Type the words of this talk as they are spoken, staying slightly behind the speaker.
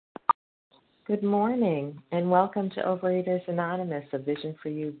Good morning, and welcome to Overeaters Anonymous, a Vision for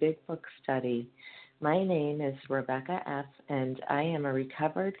You Big Book study. My name is Rebecca F., and I am a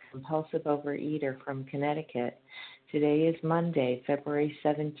recovered compulsive overeater from Connecticut. Today is Monday, February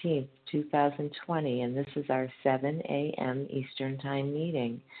 17th, 2020, and this is our 7 a.m. Eastern Time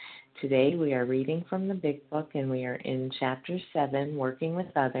meeting. Today we are reading from the Big Book, and we are in Chapter 7, Working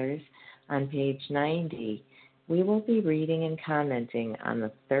with Others, on page 90. We will be reading and commenting on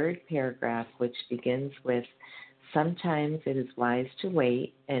the third paragraph, which begins with, "Sometimes it is wise to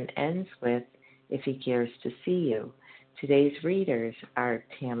wait," and ends with, "if he cares to see you." Today's readers are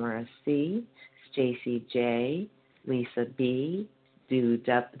Tamara C., Stacy J., Lisa B., Do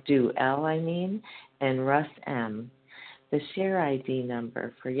L, and Russ M. The share ID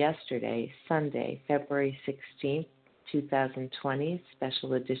number for yesterday, Sunday, February 16th, 2020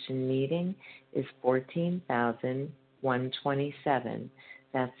 special edition meeting is 14,127.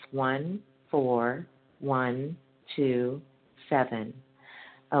 That's 14127.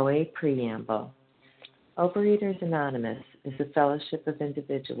 OA Preamble. Overeaters Anonymous is a fellowship of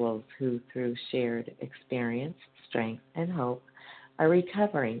individuals who, through shared experience, strength, and hope, are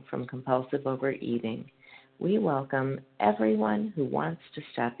recovering from compulsive overeating. We welcome everyone who wants to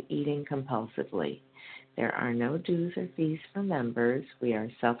stop eating compulsively. There are no dues or fees for members. We are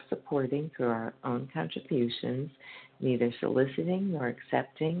self-supporting through our own contributions, neither soliciting nor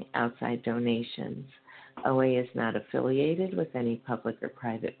accepting outside donations. OA is not affiliated with any public or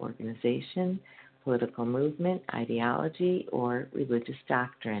private organization, political movement, ideology, or religious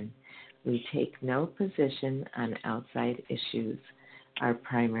doctrine. We take no position on outside issues. Our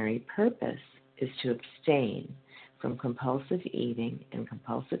primary purpose is to abstain from compulsive eating and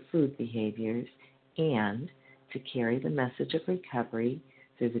compulsive food behaviors and to carry the message of recovery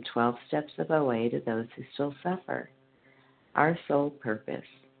through the 12 steps of OA to those who still suffer. Our sole purpose.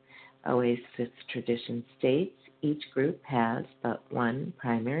 OA's fifth tradition states each group has but one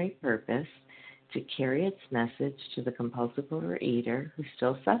primary purpose: to carry its message to the compulsive overeater who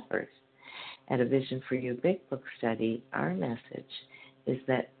still suffers. At a Vision for You Big Book study, our message is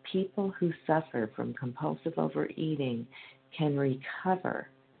that people who suffer from compulsive overeating can recover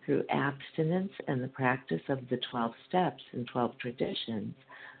through abstinence and the practice of the 12 steps and 12 traditions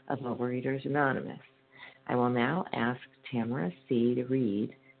of Overeaters Anonymous. I will now ask Tamara C. to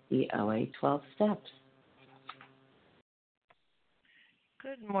read the OA 12 steps.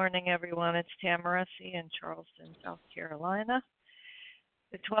 Good morning, everyone. It's Tamara C. in Charleston, South Carolina.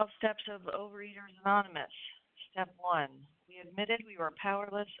 The 12 steps of Overeaters Anonymous. Step 1. We admitted we were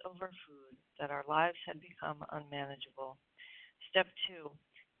powerless over food, that our lives had become unmanageable. Step 2.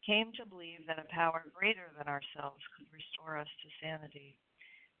 Came to believe that a power greater than ourselves could restore us to sanity.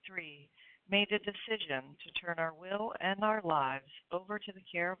 3. Made a decision to turn our will and our lives over to the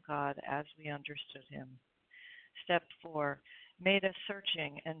care of God as we understood Him. Step 4. Made a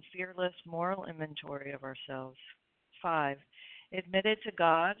searching and fearless moral inventory of ourselves. 5. Admitted to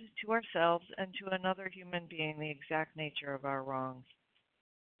God, to ourselves, and to another human being the exact nature of our wrongs.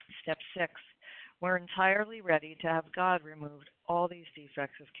 Step 6. We're entirely ready to have God remove all these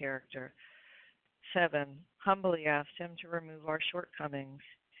defects of character. 7. Humbly asked Him to remove our shortcomings.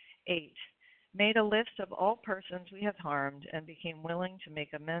 8. Made a list of all persons we have harmed and became willing to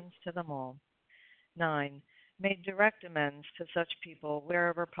make amends to them all. 9. Made direct amends to such people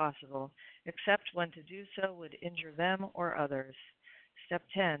wherever possible, except when to do so would injure them or others. Step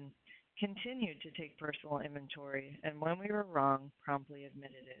 10. Continued to take personal inventory, and when we were wrong, promptly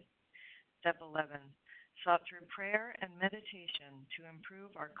admitted it. Step 11. Sought through prayer and meditation to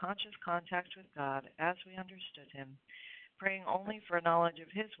improve our conscious contact with God as we understood Him, praying only for knowledge of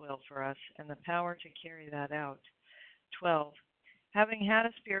His will for us and the power to carry that out. 12. Having had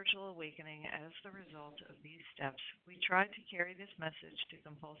a spiritual awakening as the result of these steps, we tried to carry this message to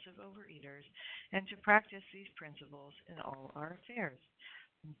compulsive overeaters and to practice these principles in all our affairs.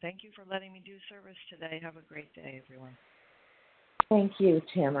 And thank you for letting me do service today. Have a great day, everyone. Thank you,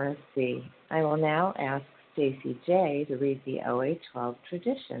 Tamara C. I will now ask Stacy J. to read the OA 12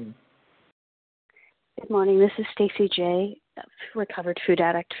 traditions. Good morning. This is Stacy J., recovered food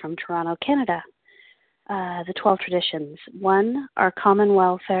addict from Toronto, Canada. The 12 traditions. 1. Our common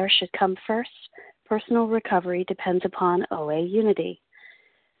welfare should come first. Personal recovery depends upon OA unity.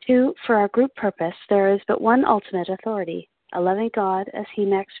 2. For our group purpose, there is but one ultimate authority, a loving God as He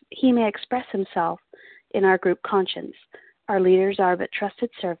may express Himself in our group conscience. Our leaders are but trusted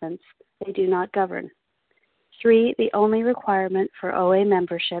servants. They do not govern. 3. The only requirement for OA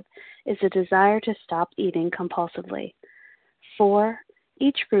membership is a desire to stop eating compulsively. 4.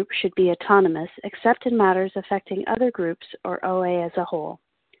 Each group should be autonomous except in matters affecting other groups or OA as a whole.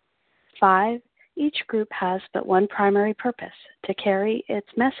 5. Each group has but one primary purpose, to carry its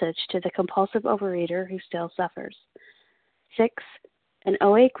message to the compulsive overeater who still suffers. 6. An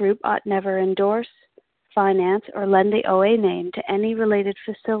OA group ought never endorse, finance, or lend the OA name to any related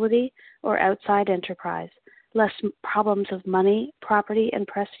facility or outside enterprise, lest problems of money, property, and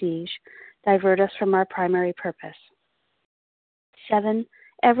prestige divert us from our primary purpose. 7.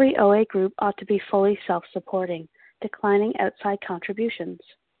 Every OA group ought to be fully self-supporting, declining outside contributions.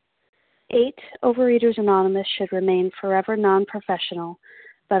 8. Overeaters Anonymous should remain forever non-professional,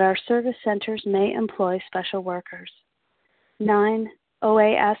 but our service centers may employ special workers. 9.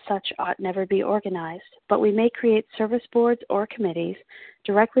 OA as such ought never be organized, but we may create service boards or committees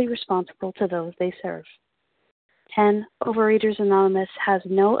directly responsible to those they serve. 10. Overeaters Anonymous has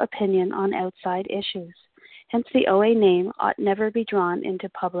no opinion on outside issues. Hence, the OA name ought never be drawn into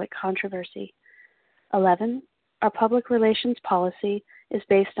public controversy. 11. Our public relations policy is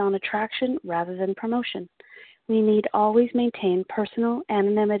based on attraction rather than promotion. We need always maintain personal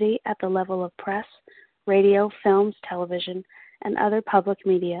anonymity at the level of press, radio, films, television, and other public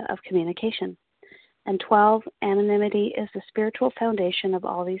media of communication. And 12. Anonymity is the spiritual foundation of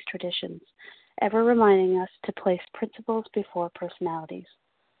all these traditions, ever reminding us to place principles before personalities.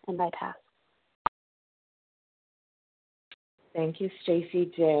 And I pass. Thank you,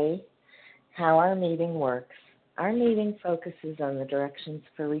 Stacy J. How our meeting works. Our meeting focuses on the directions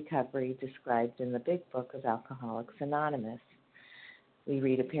for recovery described in the Big Book of Alcoholics Anonymous. We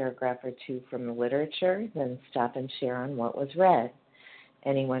read a paragraph or two from the literature, then stop and share on what was read.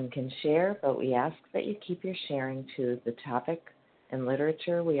 Anyone can share, but we ask that you keep your sharing to the topic and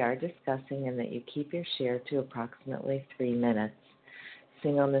literature we are discussing, and that you keep your share to approximately 3 minutes.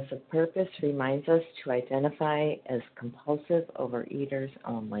 Singleness of purpose reminds us to identify as compulsive overeaters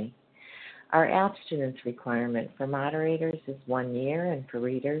only. Our abstinence requirement for moderators is 1 year and for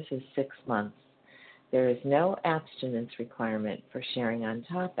readers is 6 months. There is no abstinence requirement for sharing on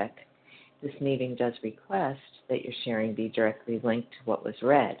topic. This meeting does request that your sharing be directly linked to what was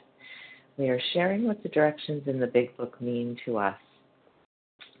read. We are sharing what the directions in the Big Book mean to us.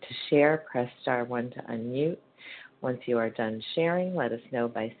 To share, press star 1 to unmute. Once you are done sharing, let us know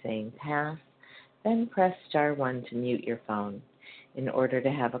by saying pass. Then press star 1 to mute your phone. In order to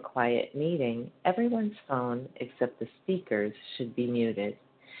have a quiet meeting, everyone's phone except the speaker's should be muted.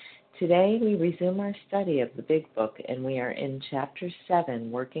 Today we resume our study of the Big Book, and we are in Chapter 7,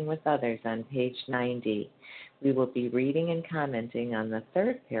 Working with Others, on page 90. We will be reading and commenting on the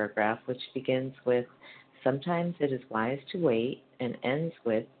 3rd paragraph, which begins with, "Sometimes it is wise to wait," and ends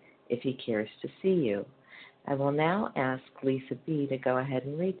with, "If he cares to see you." I will now ask Lisa B. to go ahead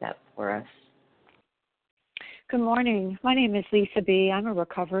and read that for us. Good morning. My name is Lisa B. I'm a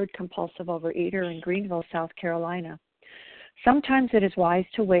recovered compulsive overeater in Greenville, South Carolina. Sometimes it is wise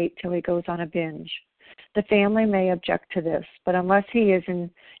to wait till he goes on a binge. The family may object to this, but unless he is in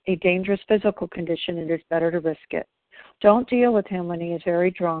a dangerous physical condition, it is better to risk it. Don't deal with him when he is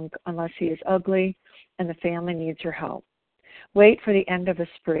very drunk unless he is ugly and the family needs your help. Wait for the end of the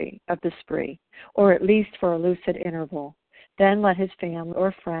spree, or at least for a lucid interval. Then let his family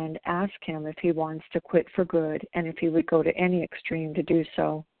or friend ask him if he wants to quit for good and if he would go to any extreme to do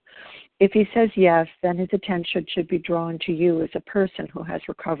so. If he says yes, then his attention should be drawn to you as a person who has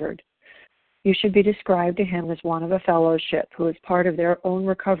recovered. You should be described to him as one of a fellowship who is part of their own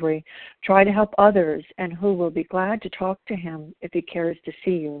recovery, try to help others, and who will be glad to talk to him if he cares to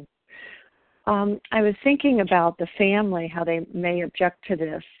see you. I was thinking about the family, how they may object to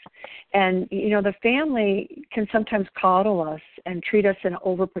this. And, the family can sometimes coddle us and treat us in an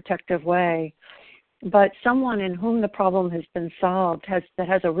overprotective way. But someone in whom the problem has been solved that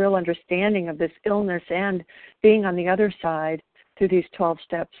has a real understanding of this illness and being on the other side through these 12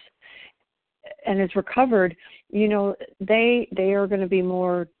 steps and is recovered, they are going to be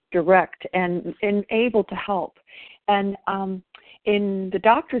more direct and able to help. And in the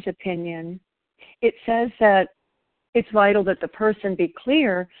doctor's opinion, it says that it's vital that the person be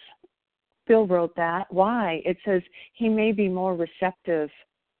clear. Bill wrote that. Why? It says he may be more receptive.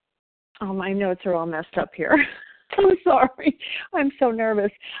 Oh, my notes are all messed up here. I'm sorry. I'm so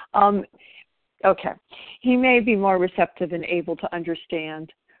nervous. Okay. He may be more receptive and able to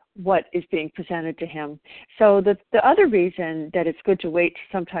understand what is being presented to him. So the other reason that it's good to wait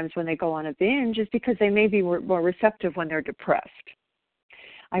sometimes when they go on a binge is because they may be more receptive when they're depressed.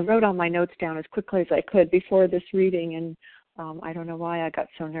 I wrote all my notes down as quickly as I could before this reading, and I don't know why I got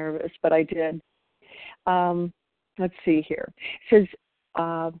so nervous, but I did. Let's see here. It says,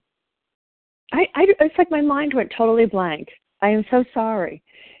 it's like my mind went totally blank. I am so sorry.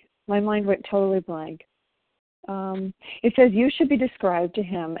 My mind went totally blank. It says, you should be described to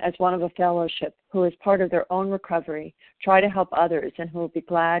him as one of a fellowship who is part of their own recovery, try to help others, and who will be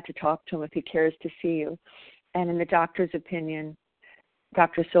glad to talk to him if he cares to see you. And in the doctor's opinion,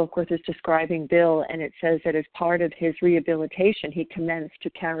 Dr. Silkworth is describing Bill, and it says that as part of his rehabilitation, he commenced to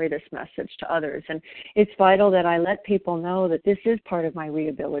carry this message to others. And it's vital that I let people know that this is part of my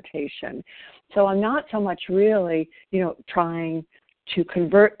rehabilitation. So I'm not so much really, trying to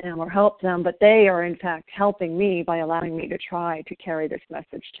convert them or help them, but they are in fact helping me by allowing me to try to carry this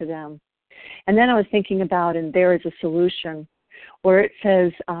message to them. And then I was thinking about, and there is a solution, where it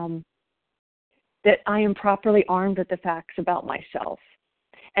says that I am properly armed with the facts about myself.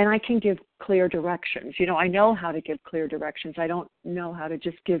 And I can give clear directions. I know how to give clear directions. I don't know how to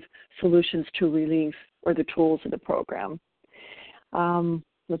just give solutions to relief or the tools of the program.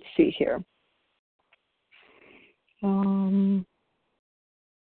 Let's see here.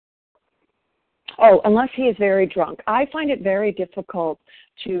 Unless he is very drunk. I find it very difficult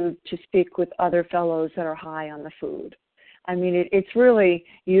to speak with other fellows that are high on the food. I mean, it's really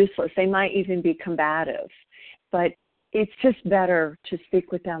useless. They might even be combative. But it's just better to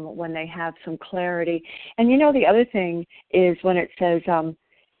speak with them when they have some clarity. And the other thing is when it says,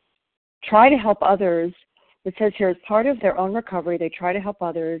 try to help others, it says here, as part of their own recovery, they try to help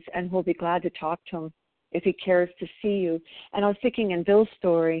others and will be glad to talk to him if he cares to see you. And I was thinking in Bill's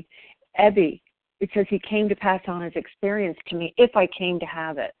story, Ebby, it says he came to pass on his experience to me if I came to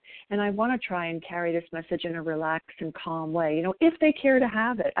have it. And I want to try and carry this message in a relaxed and calm way. If they care to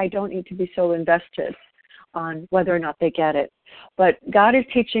have it, I don't need to be so invested on whether or not they get it. But God is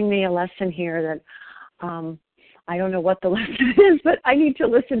teaching me a lesson here that I don't know what the lesson is, but I need to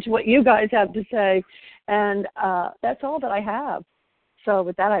listen to what you guys have to say. And that's all that I have. So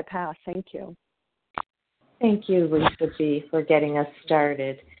with that, I pass. Thank you. Thank you, Lisa B., for getting us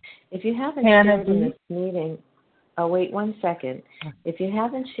started. If you haven't shared in this meeting, wait 1 second. If you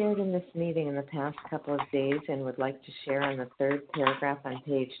haven't shared in this meeting in the past couple of days and would like to share on the third paragraph on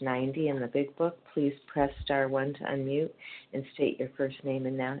page 90 in the Big Book, please press *1 to unmute and state your first name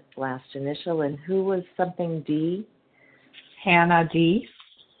and last initial. And who was something D? Hannah D.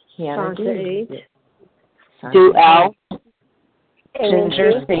 Hannah D. Do L.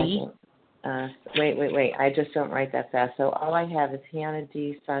 Ginger C. Wait. I just don't write that fast. So all I have is Hannah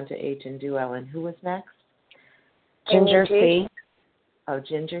D, Santa H, and Do L. And who was next? Ginger C. Oh,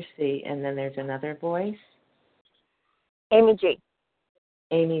 Ginger C. And then there's another voice? Amy G.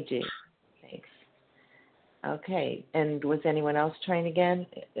 Amy G. Thanks. Okay. And was anyone else trying again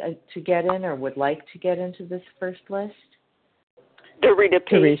to get in or would like to get into this first list? Dorita P.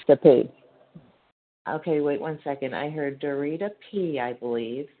 Teresa P. Okay, wait 1 second. I heard Dorita P, I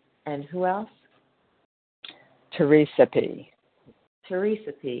believe. And who else? Teresa P.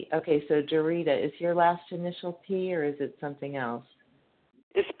 Teresa P. Okay, so Dorita, is your last initial P or is it something else?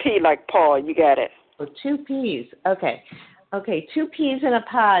 It's P like Paul. You got it. Oh, 2 P's. Okay, 2 P's in a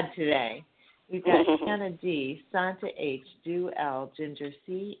pod today. We've got Hannah D, Santa H, Do L, Ginger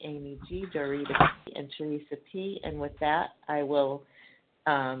C, Amy G, Dorita P, and Teresa P. And with that, I will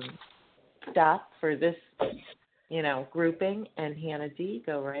stop for this, grouping. And Hannah D,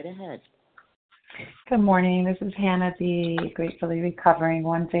 go right ahead. Good morning. This is Hannah D., gratefully recovering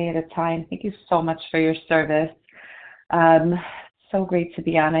one day at a time. Thank you so much for your service. So great to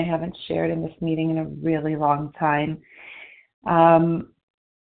be on. I haven't shared in this meeting in a really long time.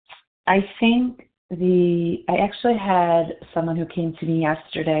 I think I actually had someone who came to me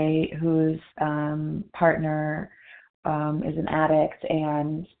yesterday whose partner is an addict,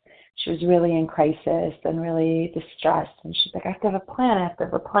 and she was really in crisis and really distressed. And she's like, I have to have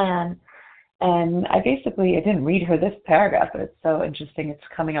a plan. And I didn't read her this paragraph, but it's so interesting. It's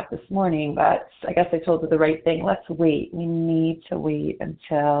coming up this morning, but I guess I told her the right thing. Let's wait. We need to wait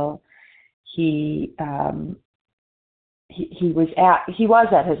until he was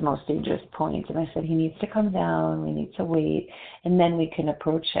at his most dangerous point. And I said, he needs to come down. We need to wait. And then we can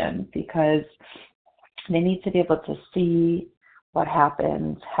approach him, because they need to be able to see what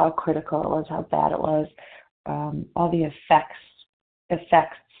happened, how critical it was, how bad it was, all the effects.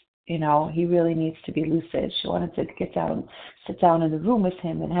 He really needs to be lucid. She wanted to sit down in the room with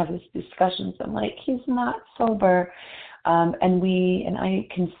him and have these discussions. I'm like, he's not sober. And I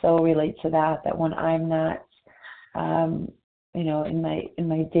can so relate to that when I'm not, in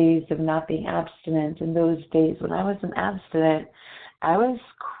my days of not being abstinent, in those days when I wasn't abstinent, I was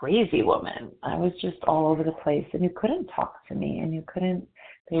crazy woman. I was just all over the place, and you couldn't talk to me, and you couldn't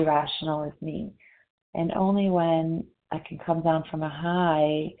be rational with me. And only when I can come down from a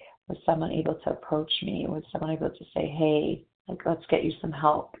high was someone able to approach me, was someone able to say, hey, let's get you some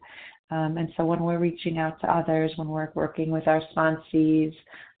help. And so when we're reaching out to others, when we're working with our sponsees,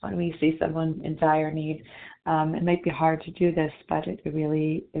 when we see someone in dire need, it might be hard to do this, but it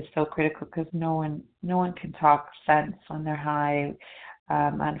really is so critical because no one can talk sense when they're high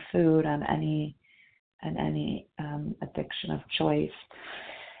on food, on any addiction of choice.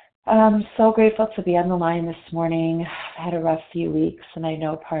 So grateful to be on the line this morning. I've had a rough few weeks, and I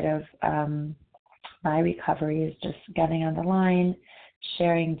know part of my recovery is just getting on the line,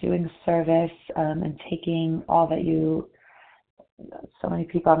 sharing, doing service, and taking all that so many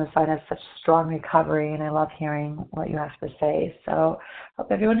people on this line have such strong recovery, and I love hearing what you have to say. So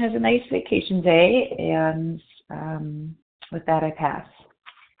hope everyone has a nice vacation day, and with that, I pass.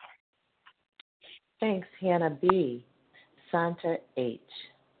 Thanks, Hannah B. Santa H.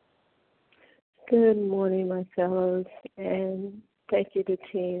 Good morning, my fellows, and thank you to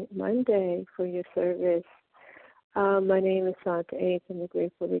Team Monday for your service. My name is Santa H. I'm a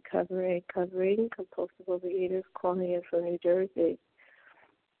grateful recovery covering compulsive overeaters calling in from New Jersey.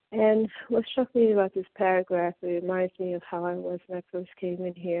 And what struck me about this paragraph, it reminds me of how I was when I first came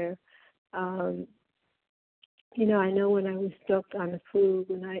in here. I know when I was stuck on the food,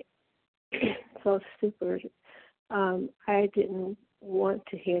 when I felt stupid, I didn't want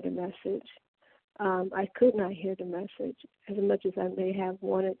to hear the message. I could not hear the message. As much as I may have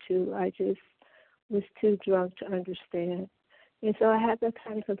wanted to, I just was too drunk to understand. And so I have that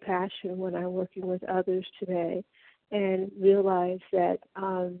kind of compassion when I'm working with others today and realize that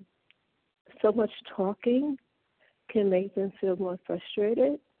so much talking can make them feel more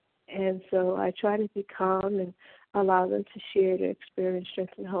frustrated. And so I try to be calm and allow them to share their experience,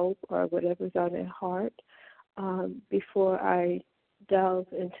 strength, and hope, or whatever's on their heart before I delve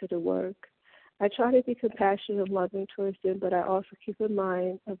into the work. I try to be compassionate and loving towards them, but I also keep in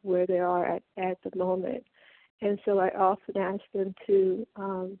mind of where they are at the moment. And so I often ask them to,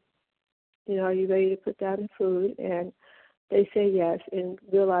 are you ready to put down the food? And they say yes, and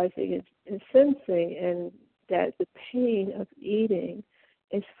realizing and sensing and that the pain of eating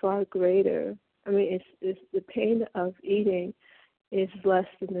is far greater. I mean, it's the pain of eating is less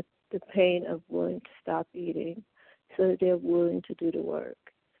than the pain of willing to stop eating, so that they're willing to do the work.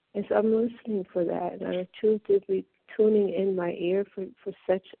 And so I'm listening for that, and I'm intuitively tuning in my ear for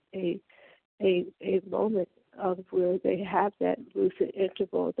such a moment of where they have that lucid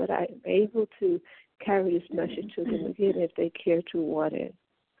interval that I'm able to carry this message to them again if they care to want it.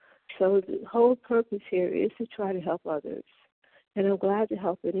 So the whole purpose here is to try to help others. And I'm glad to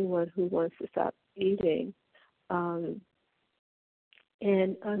help anyone who wants to stop eating.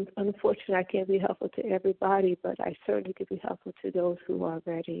 And unfortunately, I can't be helpful to everybody, but I certainly can be helpful to those who are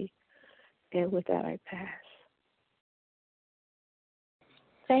ready. And with that, I pass.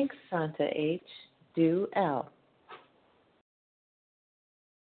 Thanks, Santa H. Do L.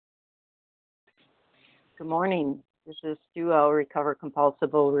 Good morning. This is Stu L., recovered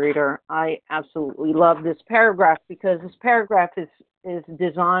compulsive overeater. I absolutely love this paragraph because this paragraph is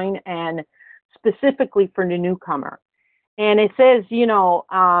designed and specifically for the newcomer. And it says,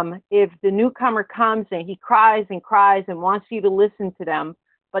 if the newcomer comes and he cries and cries and wants you to listen to them,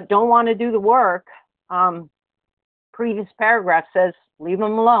 but don't want to do the work, previous paragraph says, leave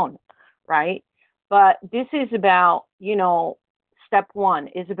them alone, right? But this is about, step one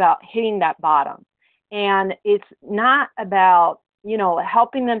is about hitting that bottom. And it's not about,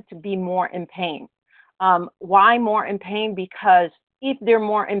 helping them to be more in pain. Why more in pain? Because if they're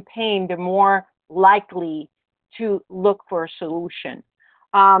more in pain, they're more likely to look for a solution.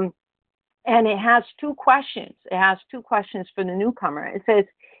 And it has two questions. It has two questions for the newcomer. It says,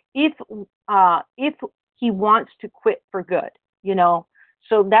 if he wants to quit for good,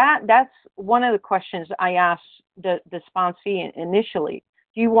 so that's one of the questions I asked the sponsee initially.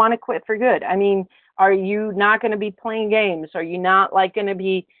 Do you want to quit for good? I mean, are you not going to be playing games? Are you not going to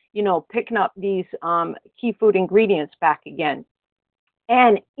be, picking up these key food ingredients back again?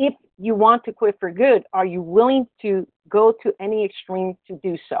 And if you want to quit for good, are you willing to go to any extreme to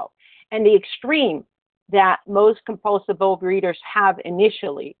do so? And the extreme that most compulsive overeaters have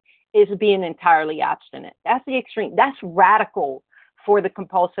initially is being entirely abstinent. That's the extreme. That's radical for the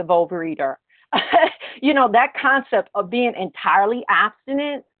compulsive overeater. That concept of being entirely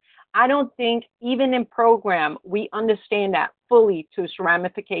abstinent, I don't think even in program we understand that fully to its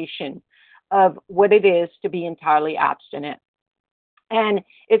ramification of what it is to be entirely abstinent. And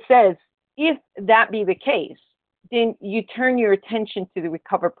it says, if that be the case, then you turn your attention to the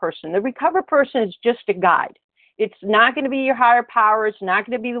recovered person. The recovered person is just a guide. It's not going to be your higher power. It's not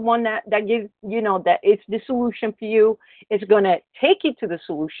going to be the one that gives, that it's the solution for you. It's going to take you to the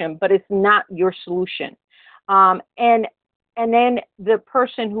solution, but it's not your solution. And And then the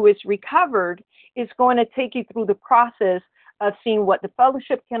person who is recovered is going to take you through the process of seeing what the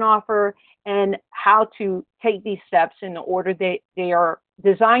fellowship can offer and how to take these steps in the order they are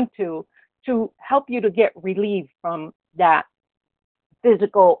designed to help you to get relief from that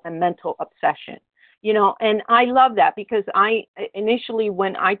physical and mental obsession. And I love that because initially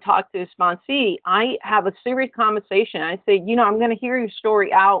when I talk to a sponsee, I have a serious conversation. I say, I'm going to hear your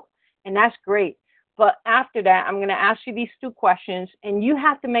story out, and that's great. But after that, I'm going to ask you these 2 questions, and you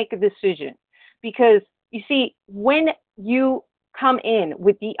have to make a decision. Because, you see, when you come in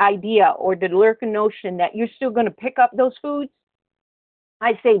with the idea or the lurking notion that you're still going to pick up those foods,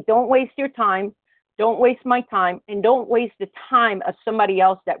 I say, don't waste your time, don't waste my time, and don't waste the time of somebody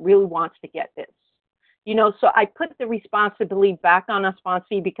else that really wants to get this. So I put the responsibility back on a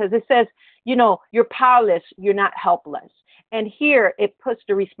sponsee because it says, you're powerless, you're not helpless. And here it puts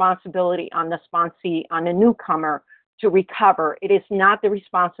the responsibility on the sponsee, on the newcomer to recover. It is not the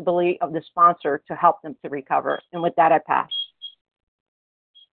responsibility of the sponsor to help them to recover. And with that, I pass.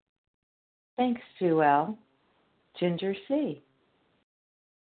 Thanks, Sue L. Ginger C.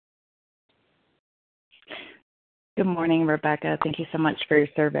 Good morning, Rebecca. Thank you so much for your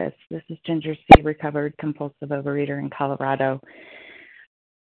service. This is Ginger C., recovered compulsive overeater in Colorado.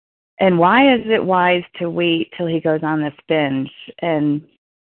 And why is it wise to wait till he goes on this binge? And,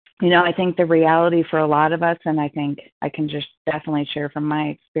 I think the reality for a lot of us, and I think I can just definitely share from my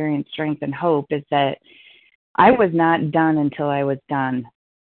experience, strength, and hope, is that I was not done until I was done.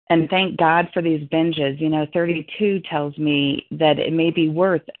 And thank God for these binges. 32 tells me that it may be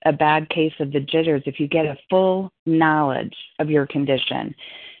worth a bad case of the jitters if you get a full knowledge of your condition.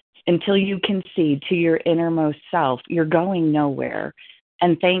 Until you can see to your innermost self, you're going nowhere.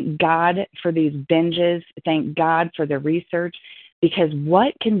 And thank God for these binges. Thank God for the research, because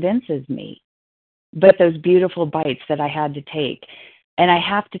what convinces me but those beautiful bites that I had to take? And I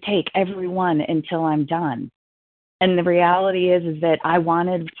have to take every one until I'm done. And the reality is that I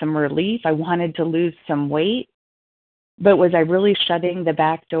wanted some relief. I wanted to lose some weight. But was I really shutting the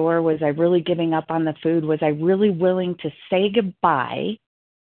back door? Was I really giving up on the food? Was I really willing to say goodbye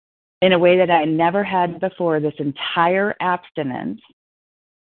in a way that I never had before, this entire abstinence,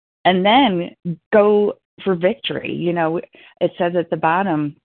 and then go for victory? It says at the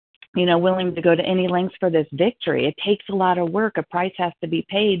bottom, willing to go to any lengths for this victory. It takes a lot of work. A price has to be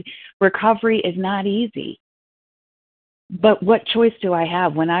paid. Recovery is not easy. But what choice do I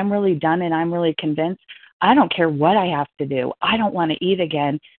have? When I'm really done and I'm really convinced, I don't care what I have to do. I don't want to eat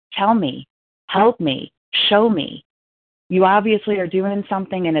again. Tell me, help me, show me. You obviously are doing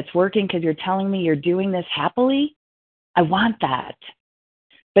something and it's working because you're telling me you're doing this happily. I want that.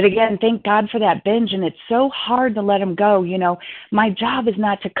 But again, thank God for that binge. And it's so hard to let him go. My job is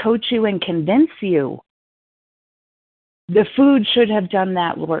not to coach you and convince you. The food should have done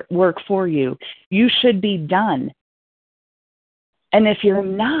that work for you. You should be done. And if you're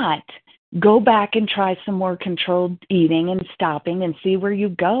not, go back and try some more controlled eating and stopping and see where you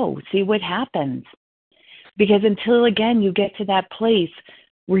go, see what happens. Because until, again, you get to that place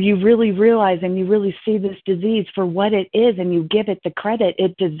where you really realize and you really see this disease for what it is and you give it the credit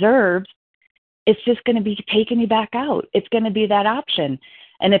it deserves, it's just going to be taking you back out. It's going to be that option.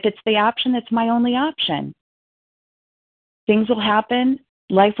 And if it's the option, it's my only option. Things will happen.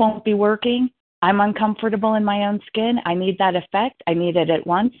 Life won't be working. I'm uncomfortable in my own skin. I need that effect. I need it at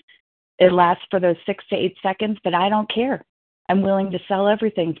once. It lasts for those 6 to 8 seconds, but I don't care. I'm willing to sell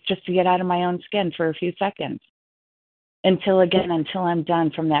everything just to get out of my own skin for a few seconds. Until I'm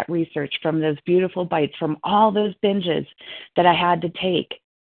done from that research, from those beautiful bites, from all those binges that I had to take.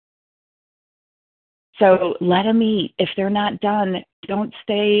 So let them eat. If they're not done, don't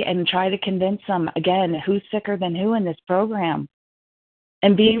stay and try to convince them. Again, who's sicker than who in this program?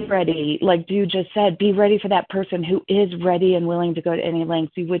 And be ready, like Dew just said, be ready for that person who is ready and willing to go to any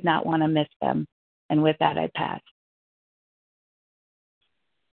lengths. You would not want to miss them. And with that, I pass.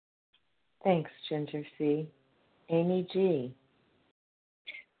 Thanks, Ginger C. Amy G.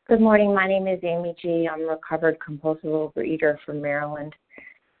 Good morning. My name is Amy G. I'm a recovered compulsive overeater from Maryland.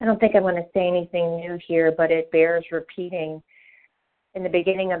 I don't think I'm going to say anything new here, but it bears repeating. In the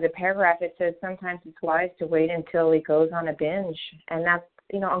beginning of the paragraph, it says sometimes it's wise to wait until he goes on a binge, and that's,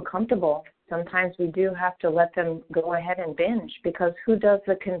 uncomfortable. Sometimes we do have to let them go ahead and binge, because who does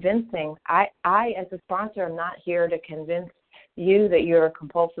the convincing? I as a sponsor, am not here to convince you that you're a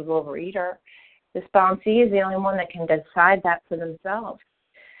compulsive overeater. The sponsee is the only one that can decide that for themselves.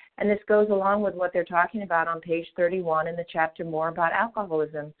 And this goes along with what they're talking about on page 31 in the chapter more about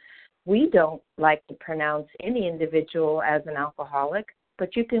alcoholism. We don't like to pronounce any individual as an alcoholic,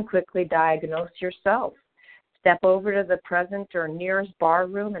 but you can quickly diagnose yourself. Step over to the present or nearest bar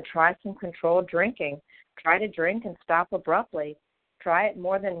room and try some controlled drinking. Try to drink and stop abruptly. Try it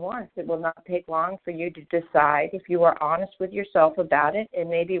more than once. It will not take long for you to decide. If you are honest with yourself about it, it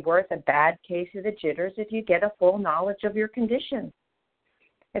may be worth a bad case of the jitters if you get a full knowledge of your condition.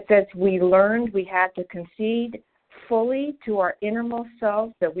 It says, we learned we had to concede fully to our innermost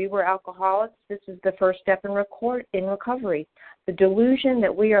selves that we were alcoholics. This is the first step in recovery. The delusion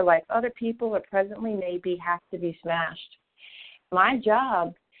that we are like other people or presently maybe has to be smashed. My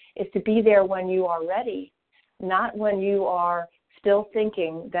job is to be there when you are ready, not when you are still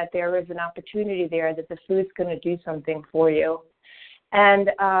thinking that there is an opportunity there, that the food's going to do something for you. And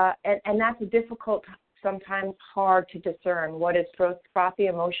that's difficult, sometimes hard to discern what is frothy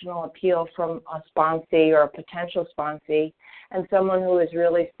emotional appeal from a sponsee or a potential sponsee and someone who has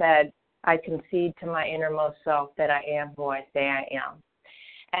really said, I concede to my innermost self that I am who I say I am.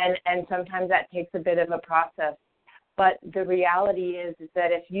 And sometimes that takes a bit of a process. But the reality is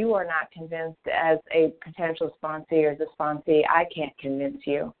that if you are not convinced as a potential sponsee or as a sponsee, I can't convince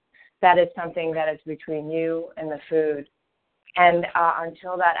you. That is something that is between you and the food. And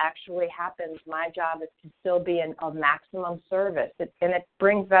until that actually happens, my job is to still be of maximum service. And it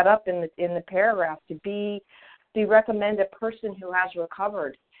brings that up in the paragraph, to be recommend a person who has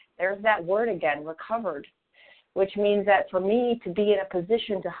recovered. There's that word again, recovered, which means that for me to be in a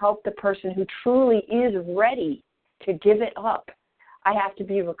position to help the person who truly is ready to give it up, I have to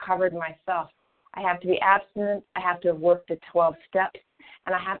be recovered myself. I have to be abstinent. I have to have worked the 12 steps.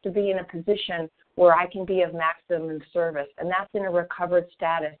 And I have to be in a position where I can be of maximum service. And that's in a recovered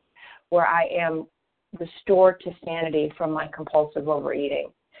status where I am restored to sanity from my compulsive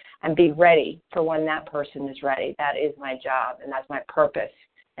overeating and be ready for when that person is ready. That is my job, and that's my purpose,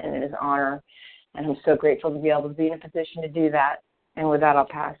 and it is honor. And I'm so grateful to be able to be in a position to do that. And with that, I'll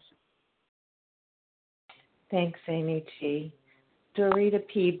pass. Thanks, Amy G. Dorita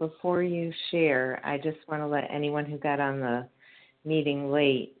P., before you share, I just want to let anyone who got on the meeting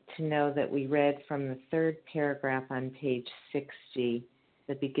late to know that we read from the third paragraph on page 60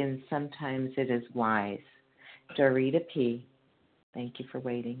 that begins, sometimes it is wise. Dorita P., thank you for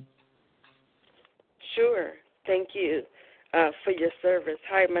waiting. Sure. Thank you for your service.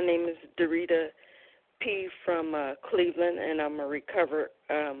 Hi, my name is Dorita P. from Cleveland, and I'm a recovered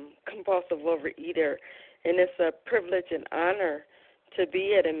compulsive overeater. And it's a privilege and honor to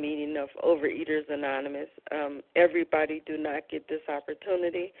be at a meeting of Overeaters Anonymous. Everybody do not get this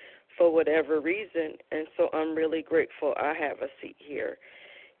opportunity for whatever reason, and so I'm really grateful I have a seat here.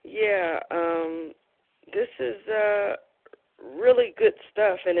 Yeah, this is really good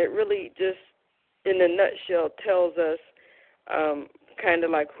stuff, and it really just, in a nutshell, tells us kind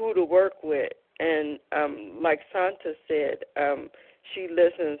of like who to work with. And like Santa said, she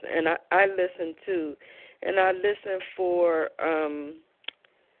listens, and I listen too. And I listen for,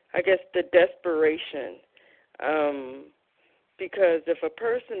 I guess, the desperation. Because if a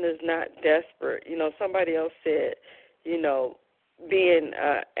person is not desperate, somebody else said, being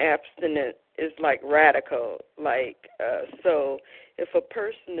abstinent is like radical. So if a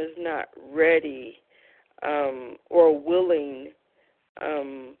person is not ready or willing,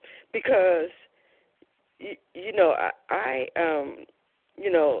 because,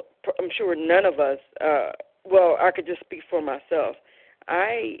 I'm sure none of us, I could just speak for myself.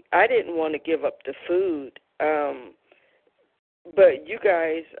 I didn't want to give up the food, but you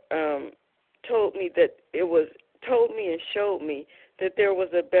guys told me and showed me that there was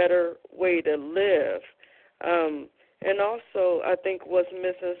a better way to live. And also, I think what's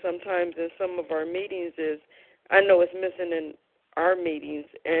missing sometimes in some of our meetings is, I know it's missing in our meetings,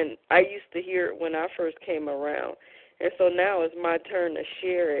 and I used to hear it when I first came around. And so now it's my turn to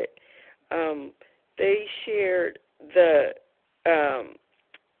share it. They shared the,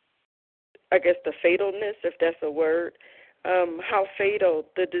 the fatalness, if that's a word, how fatal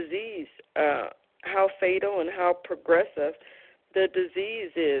the disease, how fatal and how progressive the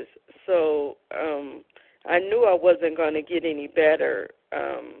disease is. So I knew I wasn't going to get any better.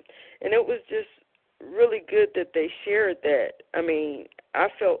 And it was just really good that they shared that. I mean, I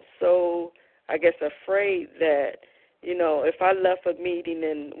felt so, afraid that, if I left a meeting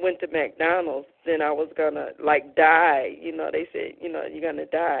and went to McDonald's, then I was going to, die. They said, you're going to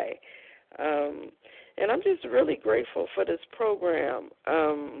die. And I'm just really grateful for this program.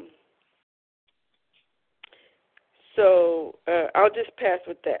 So I'll just pass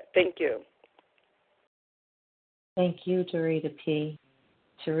with that. Thank you. Thank you, Dorita P.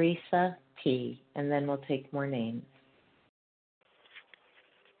 Teresa P., and then we'll take more names.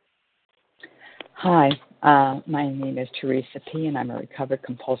 Hi, my name is Teresa P., and I'm a recovered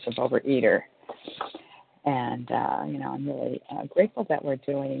compulsive overeater. And, I'm really grateful that we're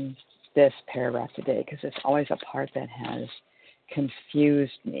doing this paragraph today because it's always a part that has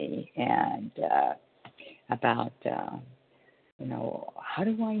confused me and about, how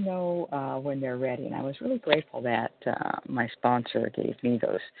do I know when they're ready? And I was really grateful that my sponsor gave me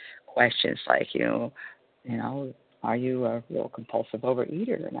those questions like, are you a real compulsive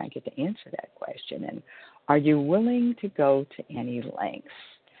overeater? And I get to answer that question. And are you willing to go to any lengths?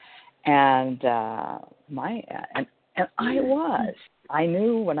 And I was. I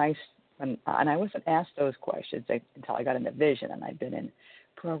knew and I wasn't asked those questions until I got into Vision, and I've been in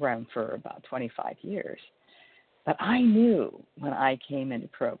program for about 25 years. But I knew when I came into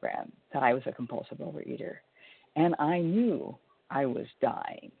program that I was a compulsive overeater, and I knew I was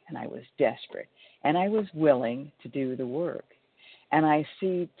dying, and I was desperate, and I was willing to do the work. And I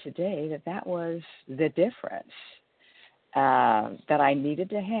see today that was the difference that I needed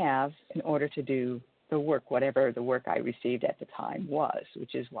to have in order to do the work, whatever the work I received at the time was,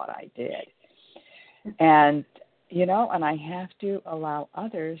 which is what I did. And, and I have to allow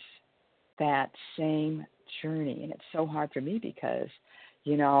others that same journey. And it's so hard for me because,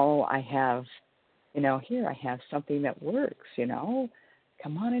 I have, here I have something that works,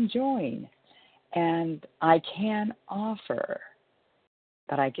 come on and join. And I can offer,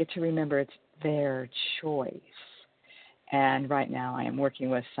 but I get to remember it's their choice. And right now I am working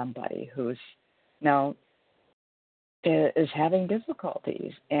with somebody who's, is having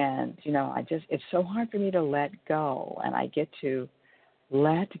difficulties. And, it's so hard for me to let go. And I get to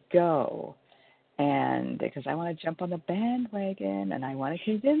let go. And because I want to jump on the bandwagon and I want to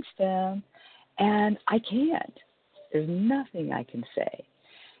convince them. And I can't. There's nothing I can say.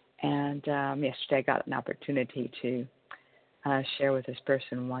 And yesterday I got an opportunity to share with this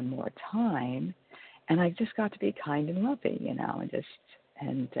person one more time. And I just got to be kind and loving, and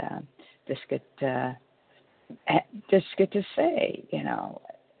just get to say,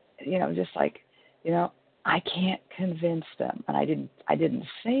 just like, I can't convince them, and I didn't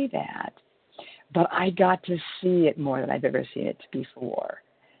say that, but I got to see it more than I've ever seen it before.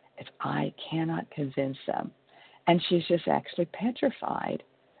 If I cannot convince them, and she's just actually petrified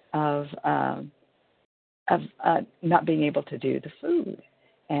of not being able to do the food.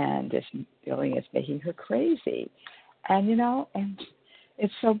 And this feeling is making her crazy. And, and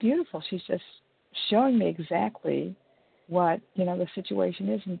it's so beautiful. She's just showing me exactly what, the situation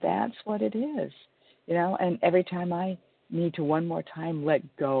is, and that's what it is, and every time I need to one more time let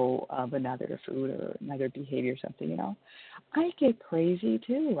go of another food or another behavior or something, I get crazy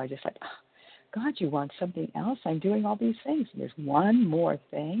too. I just like, oh, God, you want something else? I'm doing all these things. And there's one more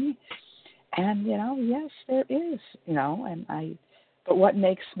thing. And, yes, there is, but what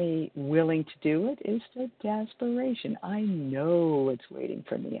makes me willing to do it is the desperation. I know it's waiting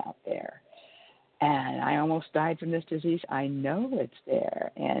for me out there. And I almost died from this disease. I know it's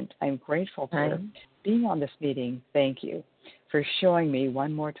there. And I'm grateful for being on this meeting. Thank you for showing me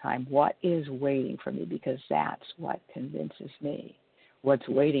one more time what is waiting for me, because that's what convinces me what's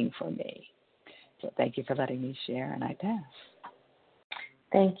waiting for me. So thank you for letting me share, and I pass.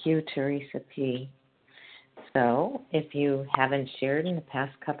 Thank you, Teresa P. So if you haven't shared in the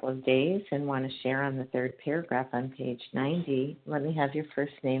past couple of days and want to share on the third paragraph on page 90, let me have your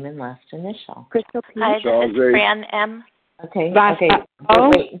first name and last initial. Crystal P. Hi, this is Fran M. Okay.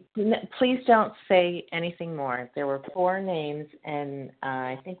 Wait. Please don't say anything more. There were 4 names, and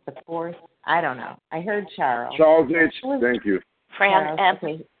I think the fourth, I don't know. I heard Charles. Charles H. Thank you. Fran M.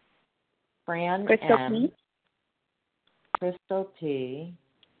 Okay. Fran Crystal M. P. Crystal P.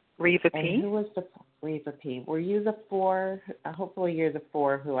 Reva P. And who was the Reva P? Were you the 4? Hopefully you're the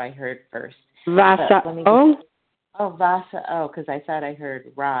 4 who I heard first. Vasa O. Vasa O, because I thought I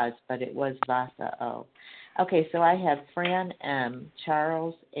heard Roz, but it was Vasa O. Okay, so I have Fran M.,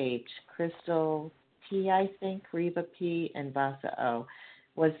 Charles H., Crystal P, I think, Reva P., and Vasa O.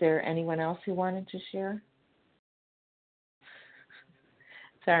 Was there anyone else who wanted to share?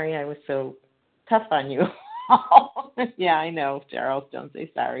 Sorry, I was so tough on you. Yeah, I know, Charles, don't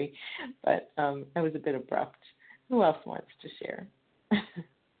say sorry. But I was a bit abrupt. Who else wants to share?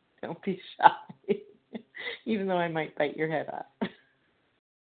 Don't be shy, even though I might bite your head off.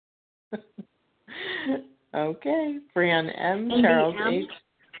 Okay, Fran M., Cindy Charles M. H.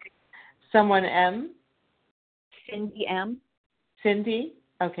 Someone M? Cindy M. Cindy?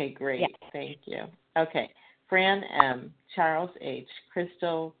 Okay, great. Yes. Thank you. Okay, Fran M., Charles H.,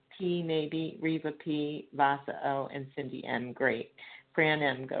 Crystal P, maybe, Reva P, Vasa O, and Cindy M. Great. Fran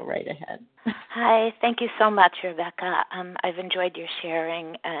M., go right ahead. Hi, thank you so much, Rebecca. I've enjoyed your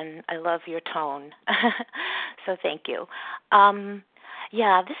sharing, and I love your tone. So thank you.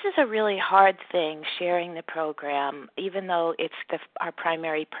 Yeah, this is a really hard thing, sharing the program, even though it's our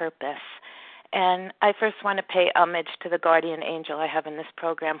primary purpose. And I first want to pay homage to the guardian angel I have in this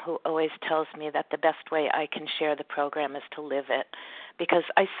program, who always tells me that the best way I can share the program is to live it, because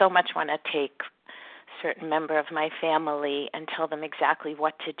I so much want to take a certain member of my family and tell them exactly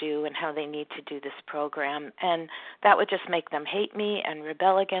what to do and how they need to do this program. And that would just make them hate me and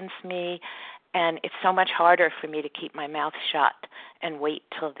rebel against me. And it's so much harder for me to keep my mouth shut and wait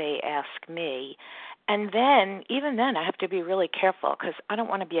till they ask me. And then, even then, I have to be really careful, because I don't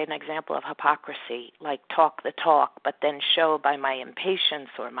want to be an example of hypocrisy, like talk the talk, but then show by my impatience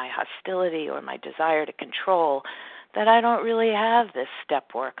or my hostility or my desire to control that I don't really have this step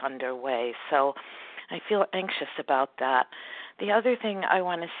work underway. So I feel anxious about that. The other thing I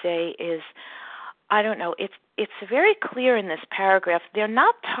want to say is, I don't know, it's very clear in this paragraph. They're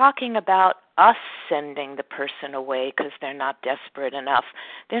not talking about us sending the person away because they're not desperate enough.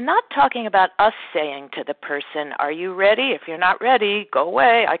 They're not talking about us saying to the person, are you ready? If you're not ready, go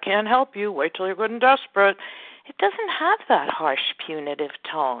away. I can't help you. Wait till you're good and desperate. It doesn't have that harsh, punitive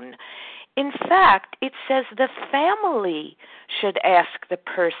tone. In fact, it says the family should ask the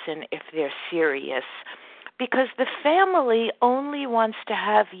person if they're serious, because the family only wants to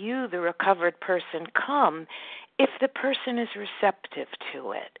have you, the recovered person, come if the person is receptive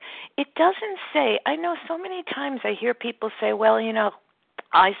to it. It doesn't say, I know so many times I hear people say, well,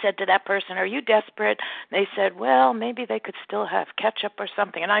 I said to that person, are you desperate? They said, well, maybe they could still have ketchup or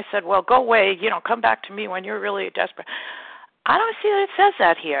something. And I said, well, go away, come back to me when you're really desperate. I don't see that it says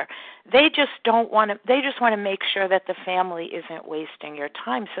that here. They just want to make sure that the family isn't wasting your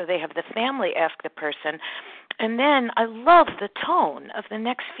time, so they have the family ask the person. And then I love the tone of the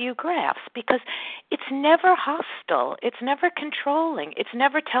next few graphs, because it's never hostile, it's never controlling, it's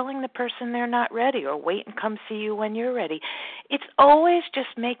never telling the person they're not ready or wait and come see you when you're ready. It's always just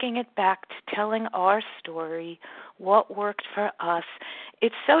making it back to telling our story, what worked for us.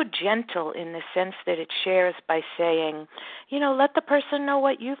 It's so gentle in the sense that it shares by saying, let the person know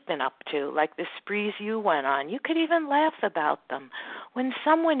what you've been up to, like the sprees you went on. You could even laugh about them. When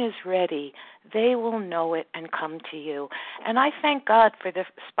someone is ready, they will know it and come to you. And I thank God for the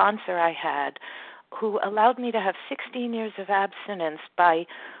sponsor I had, who allowed me to have 16 years of abstinence by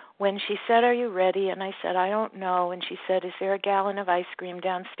when she said, are you ready? And I said, I don't know. And she said, is there a gallon of ice cream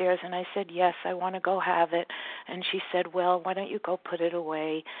downstairs? And I said, yes, I want to go have it. And she said, well, why don't you go put it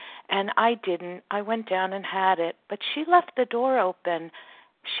away? And I didn't. I went down and had it. But she left the door open.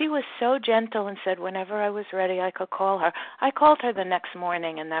 She was so gentle and said whenever I was ready, I could call her. I called her the next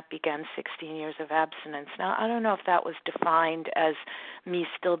morning, and that began 16 years of abstinence. Now, I don't know if that was defined as me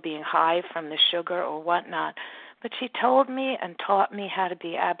still being high from the sugar or whatnot, but she told me and taught me how to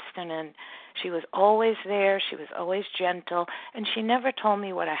be abstinent. She was always there. She was always gentle. And she never told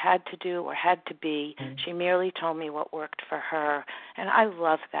me what I had to do or had to be. She merely told me what worked for her. And I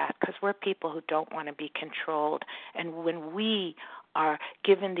love that, because we're people who don't want to be controlled. And when we are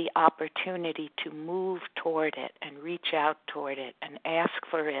given the opportunity to move toward it and reach out toward it and ask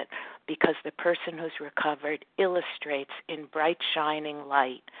for it, because the person who's recovered illustrates in bright, shining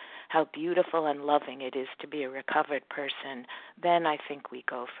light how beautiful and loving it is to be a recovered person, then I think we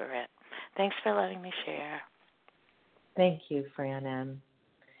go for it. Thanks for letting me share. Thank you, Fran M.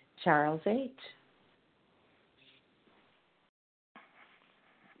 Charles H.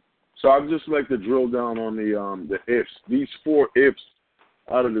 So I'd just like to drill down on the ifs. These 4 ifs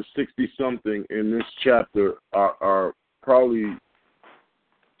out of the 60-something in this chapter are probably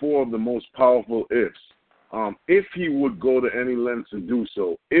 4 of the most powerful ifs. If he would go to any lengths to do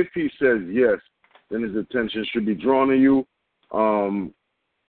so, if he says yes, then his attention should be drawn to you.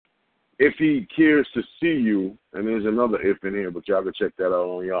 If he cares to see you, and there's another if in here, but y'all can check that out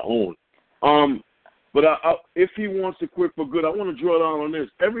on your own. But if he wants to quit for good, I want to draw down on this.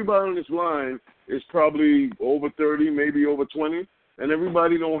 Everybody on this line is probably over 30, maybe over 20, and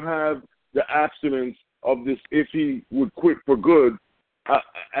everybody don't have the abstinence of this if he would quit for good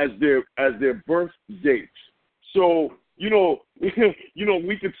as their birth dates. So,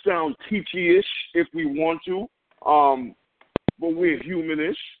 we could sound teachy-ish if we want to, but we're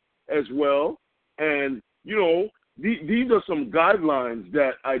humanish as well. And, these are some guidelines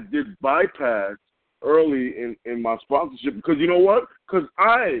that I did bypass early in my sponsorship, because you know what? Because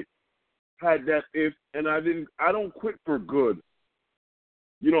I had that if, and I don't quit for good.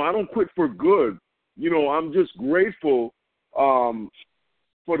 I don't quit for good. I'm just grateful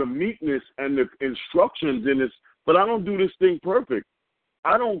for the meekness and the instructions in this, but I don't do this thing perfect.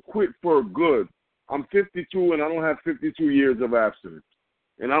 I don't quit for good. I'm 52 and I don't have 52 years of abstinence.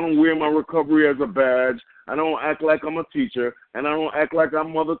 and I don't wear my recovery as a badge. I don't act like I'm a teacher, and I don't act like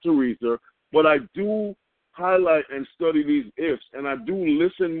I'm Mother Teresa, but I do highlight and study these ifs, and I do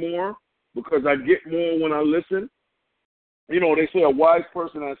listen more because I get more when I listen. You know, they say a wise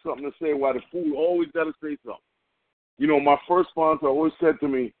person has something to say while the fool always got to say something. You know, my first sponsor always said to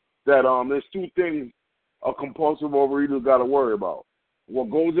me that there's two things a compulsive overeater got to worry about: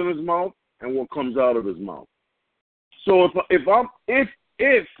 what goes in his mouth and what comes out of his mouth. So if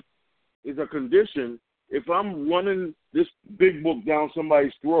is a condition, if I'm running this big book down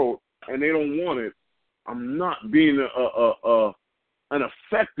somebody's throat and they don't want it, I'm not being an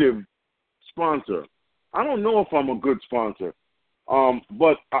effective sponsor. I don't know if I'm a good sponsor,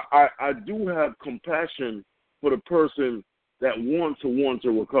 but I do have compassion for the person that want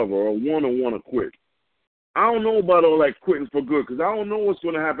to recover or want to quit. I don't know about all that quitting for good because I don't know what's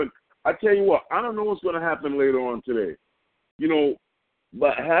going to happen. I tell you what, I don't know what's going to happen later on today. You know,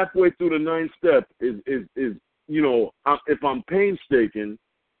 but halfway through the 9th step is you know, if I'm painstaking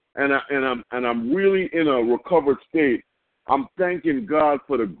and I'm really in a recovered state, I'm thanking God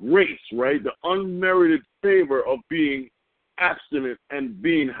for the grace, right? The unmerited favor of being abstinent and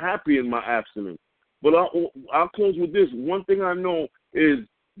being happy in my abstinence. But I'll close with this. One thing I know is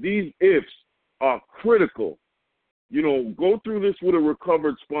these ifs are critical. You know, go through this with a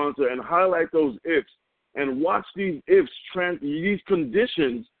recovered sponsor and highlight those ifs and watch these ifs, these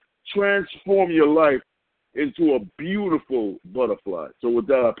conditions transform your life into a beautiful butterfly. So with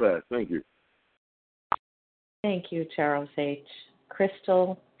that, I pass. Thank you. Thank you, Charles H.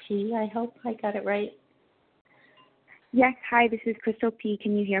 Crystal P., I hope I got it right. Yes, hi, this is Crystal P.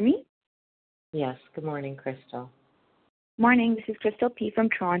 Can you hear me? Yes, good morning, Crystal. Morning, this is Crystal P. from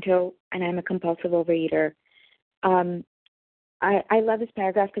Toronto, and I'm a compulsive overeater. I love this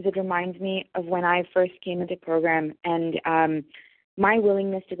paragraph because it reminds me of when I first came into the program, and my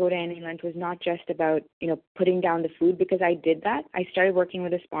willingness to go to Annie Lent was not just about, you know, putting down the food, because I did that. I started working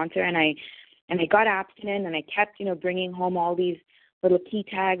with a sponsor, and I got abstinent, and I kept, you know, bringing home all these little key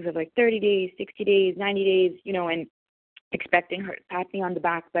tags of like 30 days, 60 days, 90 days, you know, and expecting her to pat me on the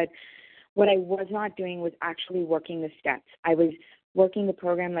back. But what I was not doing was actually working the steps. I was working the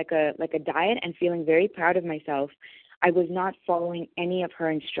program like a diet and feeling very proud of myself. I was not following any of her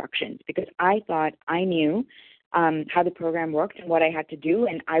instructions because I thought I knew how the program worked and what I had to do,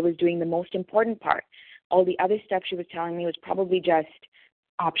 and I was doing the most important part. All the other stuff she was telling me was probably just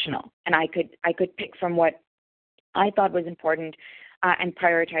optional, and I could pick from what I thought was important and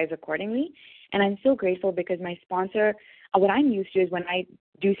prioritize accordingly. And I'm so grateful because my sponsor, what I'm used to is when I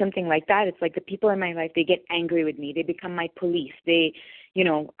do something like that, it's like the people in my life, they get angry with me. They become my police. They, you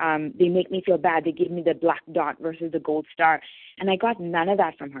know, they make me feel bad. They give me the black dot versus the gold star. And I got none of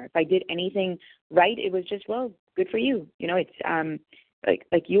that from her. If I did anything right, it was just, well, good for you. You know, it's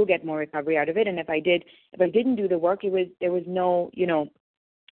like you'll get more recovery out of it. And if I didn't do the work, there was no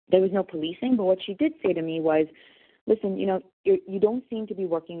policing. But what she did say to me was, listen, you know, you don't seem to be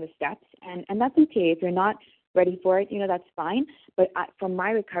working the steps, and that's okay. If you're not ready for it, you know, that's fine. But from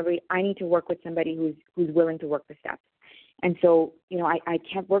my recovery, I need to work with somebody who's willing to work the steps. And so, you know, I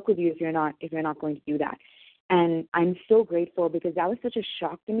can't work with you if you're not going to do that. And I'm so grateful because that was such a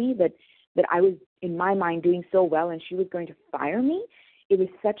shock to me that I was, in my mind, doing so well and she was going to fire me. It was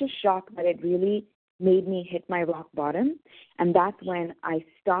such a shock that it really made me hit my rock bottom. And that's when I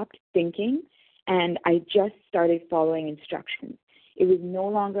stopped thinking and I just started following instructions. It was no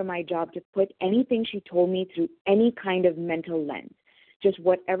longer my job to put anything she told me through any kind of mental lens. Just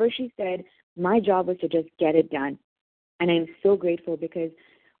whatever she said, my job was to just get it done. And I'm so grateful because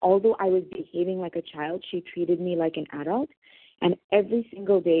although I was behaving like a child, she treated me like an adult. And every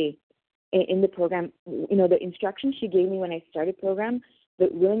single day in the program, you know, the instructions she gave me when I started program, the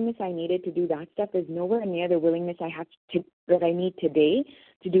willingness I needed to do that stuff is nowhere near the willingness that I need today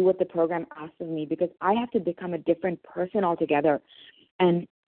to do what the program asks of me, because I have to become a different person altogether. And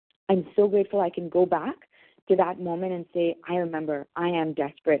I'm so grateful I can go back to that moment and say, I remember, I am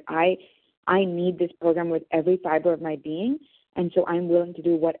desperate. I need this program with every fiber of my being, and so I'm willing to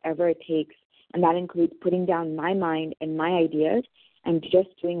do whatever it takes. And that includes putting down my mind and my ideas and just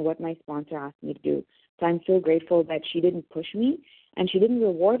doing what my sponsor asked me to do. So I'm so grateful that she didn't push me and she didn't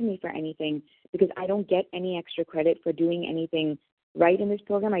reward me for anything, because I don't get any extra credit for doing anything right in this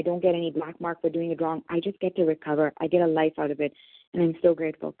program. I don't get any black mark for doing it wrong. I just get to recover. I get a life out of it, and I'm so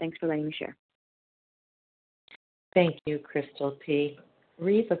grateful. Thanks for letting me share. Thank you, Crystal P.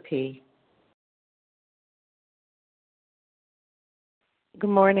 Reva P. Good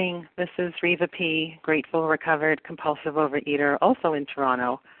morning. This is Reva P., grateful, recovered, compulsive overeater, also in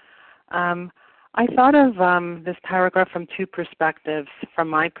Toronto. I thought of this paragraph from two perspectives. From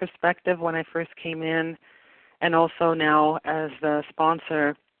my perspective when I first came in, and also now as the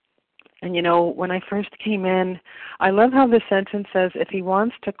sponsor. And you know, when I first came in, I love how the sentence says, if he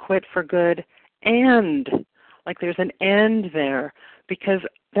wants to quit for good, and, like there's an end there, because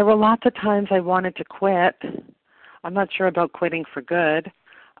there were lots of times I wanted to quit. I'm not sure about quitting for good,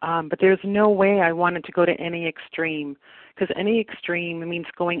 but there's no way I wanted to go to any extreme, because any extreme means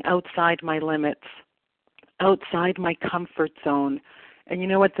going outside my limits, outside my comfort zone. And you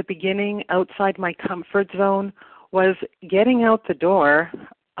know, at the beginning, outside my comfort zone was getting out the door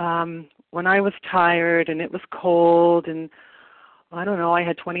when I was tired and it was cold and, I don't know, I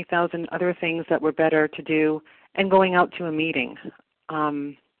had 20,000 other things that were better to do, and going out to a meeting.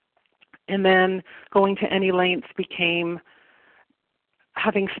 And then going to any lengths became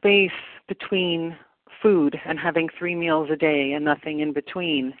having space between food and having 3 meals a day and nothing in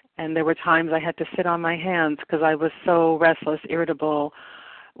between. And there were times I had to sit on my hands because I was so restless, irritable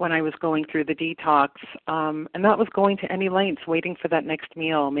when I was going through the detox. And that was going to any lengths, waiting for that next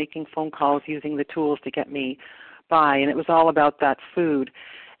meal, making phone calls, using the tools to get me by. And it was all about that food.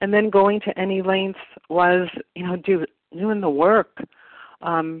 And then going to any lengths was, you know, doing the work.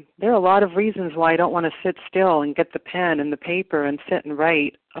 There are a lot of reasons why I don't want to sit still and get the pen and the paper and sit and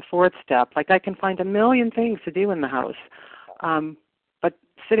write a 4th step. Like I can find a million things to do in the house, but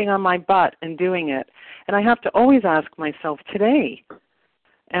sitting on my butt and doing it. And I have to always ask myself today,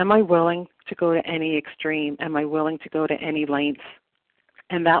 am I willing to go to any extreme? Am I willing to go to any lengths?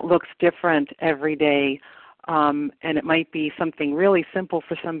 And that looks different every day. And it might be something really simple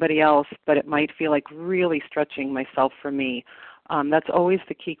for somebody else, but it might feel like really stretching myself for me. That's always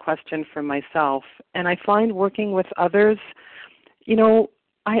the key question for myself. And I find working with others, you know,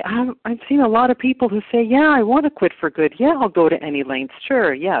 I've seen a lot of people who say, yeah, I want to quit for good. Yeah, I'll go to any lengths.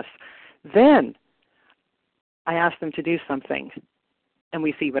 Sure, yes. Then I ask them to do something, and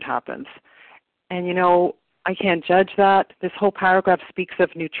we see what happens. And, you know, I can't judge that. This whole paragraph speaks of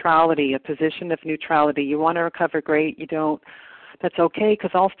neutrality, a position of neutrality. You want to recover, great. You don't, that's okay,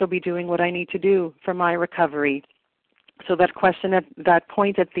 because I'll still be doing what I need to do for my recovery. So that question at that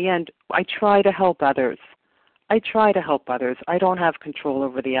point at the end, I try to help others. I try to help others. I don't have control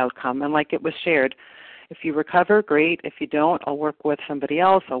over the outcome. And like it was shared, if you recover, great. If you don't, I'll work with somebody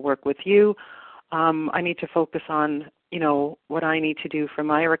else. I'll work with you. I need to focus on, you know, what I need to do for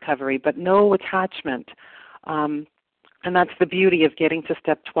my recovery, but no attachment. And that's the beauty of getting to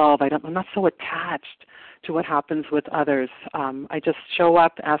step 12. I'm not so attached to what happens with others. I just show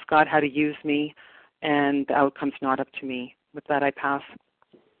up, ask God how to use me, and the outcome's not up to me. With that, I pass.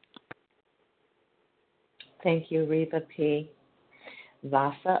 Thank you, Reva P.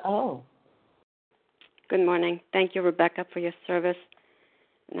 Vasa O. Good morning. Thank you, Rebecca, for your service.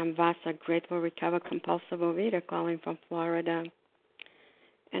 And I'm Vasa, grateful, recovered, compulsive overeater, calling from Florida.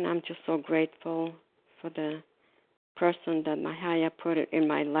 And I'm just so grateful for the person that Mahaya put it in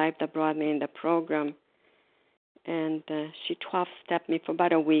my life that brought me in the program. And she 12-stepped me for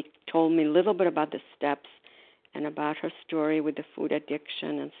about a week, told me a little bit about the steps and about her story with the food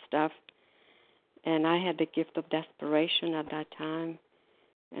addiction and stuff. And I had the gift of desperation at that time.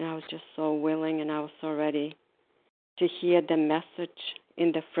 And I was just so willing and I was so ready to hear the message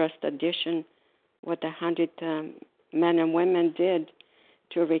in the first edition, what the 100 men and women did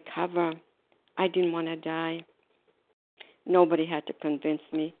to recover. I didn't want to die. Nobody had to convince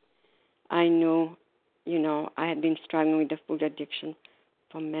me. I knew, you know, I had been struggling with the food addiction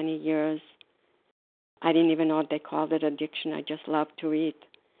for many years. I didn't even know what they called it addiction. I just loved to eat.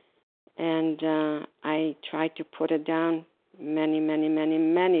 And I tried to put it down many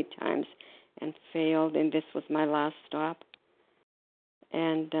times and failed, and this was my last stop.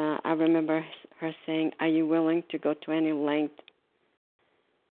 And I remember her saying, are you willing to go to any length?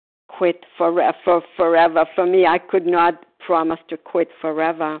 Quit forever. For me, I could not promise to quit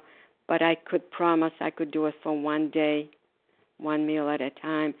forever, but I could promise I could do it for one day, one meal at a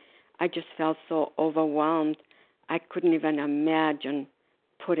time. I just felt so overwhelmed. I couldn't even imagine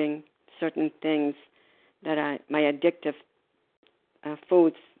putting certain things that my addictive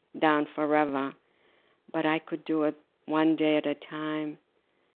foods down forever, but I could do it one day at a time.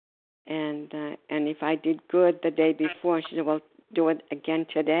 And if I did good the day before, she said, well, do it again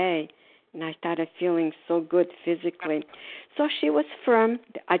today. And I started feeling so good physically. So she was firm.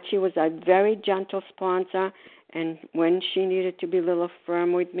 She was a very gentle sponsor, and when she needed to be a little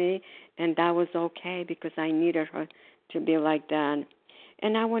firm with me, and that was okay because I needed her to be like that.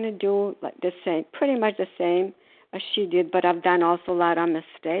 And I want to do like the same, pretty much the same as she did, but I've done also a lot of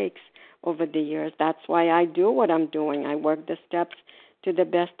mistakes over the years. That's why I do what I'm doing. I work the steps to the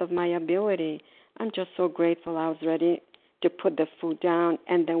best of my ability. I'm just so grateful I was ready to put the food down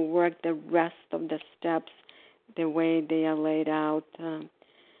and then work the rest of the steps the way they are laid out.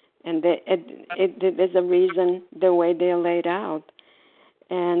 And there's a reason the way they are laid out.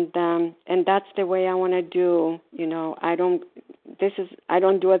 And that's the way I want to do. You know, I don't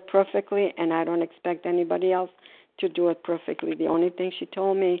do it perfectly, and I don't expect anybody else to do it perfectly. The only thing she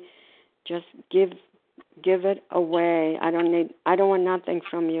told me, just give it away. I don't want nothing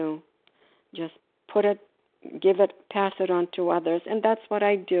from you. Just pass it on to others, and that's what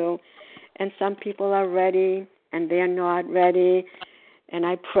I do. And some people are ready, and they are not ready, and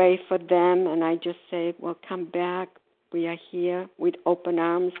I pray for them, and I just say, well, come back. We are here with open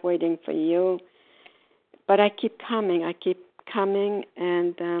arms waiting for you. But I keep coming,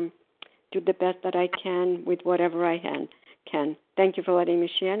 and do the best that I can with whatever I can. Thank you for letting me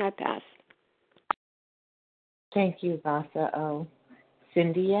share, and I pass. Thank you, Vasa O.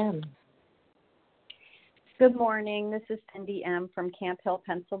 Cindy M. Good morning. This is Cindy M. from Camp Hill,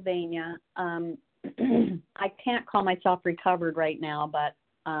 Pennsylvania. I can't call myself recovered right now, but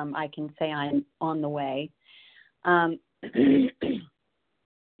I can say I'm on the way.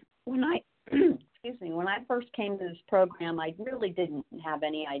 When I first came to this program, I really didn't have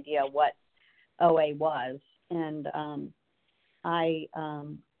any idea what OA was, and I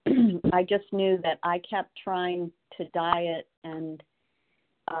just knew that I kept trying to diet and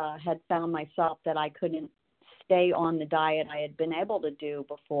had found myself that I couldn't stay on the diet I had been able to do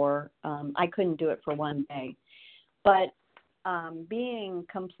before. I couldn't do it for one day, but being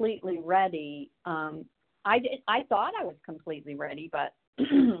completely ready, I thought I was completely ready, but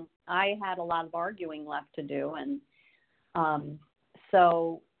I had a lot of arguing left to do, and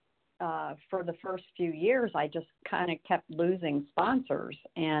so for the first few years, I just kind of kept losing sponsors,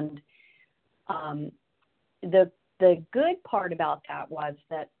 and the good part about that was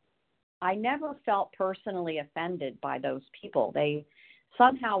that I never felt personally offended by those people. They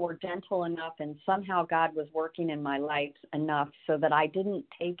somehow were gentle enough, and somehow God was working in my life enough so that I didn't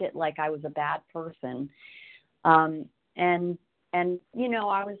take it like I was a bad person. And you know,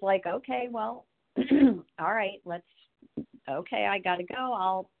 I was like, okay, well, all right, I got to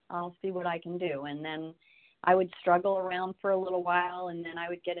go. I'll see what I can do. And then I would struggle around for a little while, and then I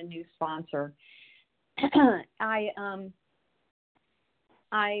would get a new sponsor.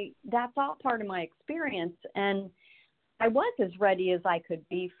 That's all part of my experience, and I was as ready as I could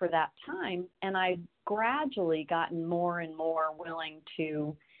be for that time, and I've gradually gotten more and more willing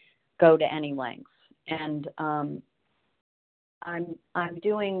to go to any lengths. And I'm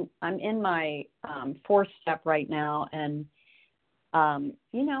in my fourth step right now, and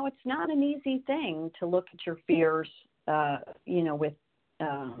you know, it's not an easy thing to look at your fears, you know, with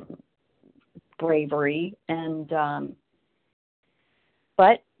bravery, and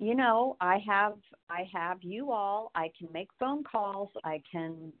but you know, I have you all. I can make phone calls. I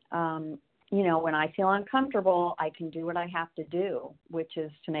can, you know, when I feel uncomfortable, I can do what I have to do, which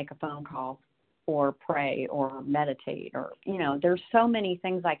is to make a phone call or pray or meditate, or, you know, there's so many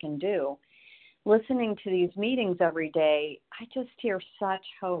things I can do. Listening to these meetings every day, I just hear such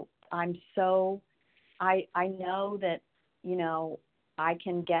hope. I know that, you know, I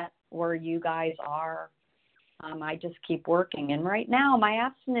can get where you guys are. I just keep working. And right now, my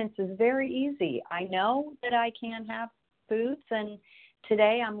abstinence is very easy. I know that I can have foods, and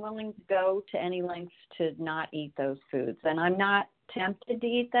today I'm willing to go to any lengths to not eat those foods. And I'm not tempted to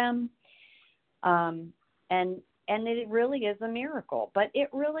eat them. And it really is a miracle. But it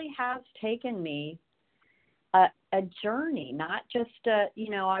really has taken me a journey, not just,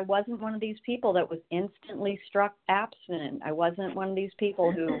 you know, I wasn't one of these people that was instantly struck abstinent. I wasn't one of these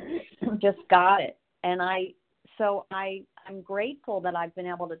people who just got it. And I'm grateful that I've been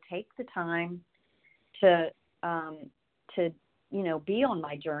able to take the time to you know, be on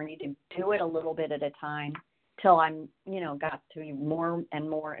my journey, to do it a little bit at a time till I'm, you know, got to be more and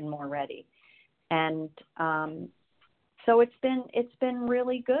more and more ready. And so it's been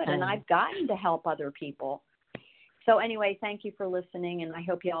really good, and I've gotten to help other people. So anyway, thank you for listening, and I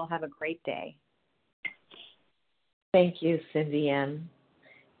hope you all have a great day. Thank you, Cindy M.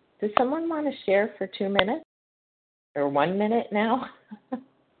 Does someone want to share for 2 minutes? Or 1 minute now?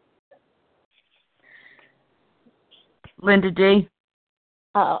 Linda D.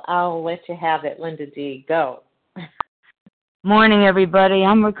 I'll let you have it, Linda D. Go. Morning, everybody.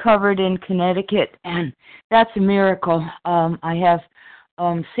 I'm recovered in Connecticut, and that's a miracle. I have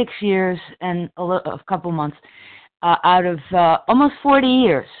 6 years and a couple months out of almost 40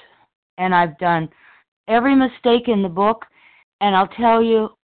 years, and I've done every mistake in the book, and I'll tell you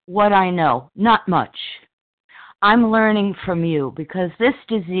what I know. Not much. I'm learning from you, because this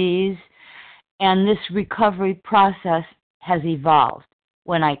disease And this recovery process has evolved.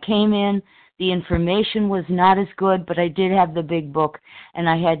 When I came in, the information was not as good, but I did have the big book, and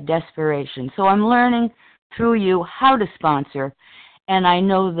I had desperation. So I'm learning through you how to sponsor, and I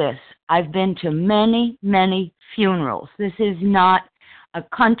know this. I've been to many, many funerals. This is not a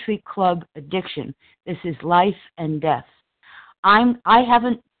country club addiction. This is life and death. I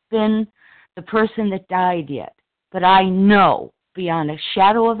haven't been the person that died yet, but I know beyond a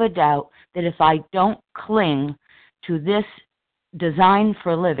shadow of a doubt that if I don't cling to this design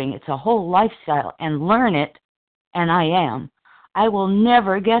for living, it's a whole lifestyle, and learn it, and I will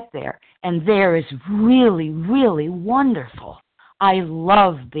never get there. And there is really, really wonderful. I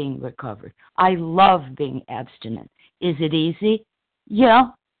love being recovered. I love being abstinent. Is it easy?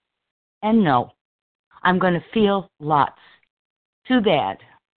 Yeah and no. I'm going to feel lots. Too bad.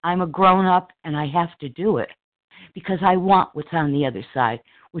 I'm a grown-up, and I have to do it because I want what's on the other side,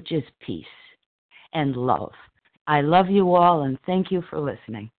 which is peace and love. I love you all, and thank you for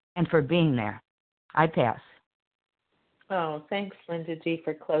listening and for being there. I pass. Oh, thanks, Linda G.,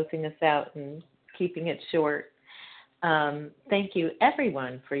 for closing us out and keeping it short. Thank you,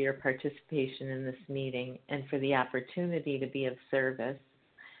 everyone, for your participation in this meeting and for the opportunity to be of service.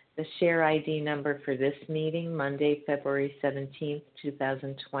 The share ID number for this meeting, Monday, February 17th,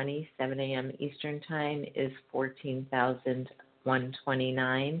 2020, 7 a.m. Eastern Time, is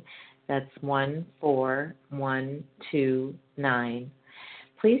 14,129. That's 14129.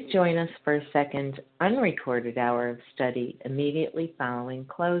 Please join us for a second unrecorded hour of study immediately following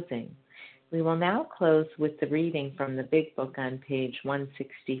closing. We will now close with the reading from the Big Book on page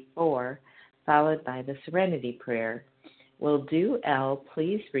 164, followed by the Serenity Prayer. Will Do L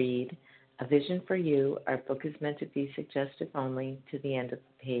please read A Vision for You? Our book is meant to be suggestive only to the end of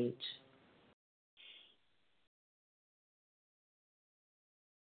the page.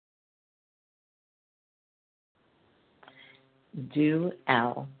 Do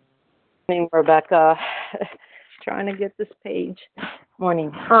L. Morning, Rebecca. Trying to get this page.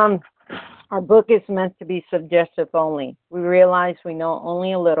 Morning. Our book is meant to be suggestive only. We realize we know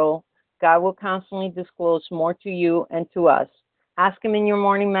only a little. God will constantly disclose more to you and to us. Ask Him in your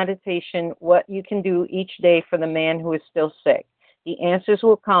morning meditation what you can do each day for the man who is still sick. The answers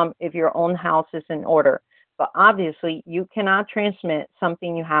will come if your own house is in order. But obviously, you cannot transmit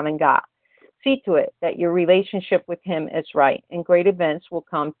something you haven't got. See to it that your relationship with Him is right, and great events will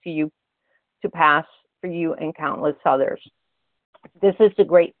come to you to pass for you and countless others. This is the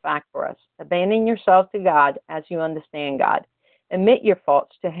great fact for us. Abandon yourself to God as you understand God. Admit your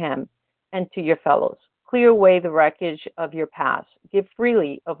faults to Him and to your fellows. Clear away the wreckage of your past. Give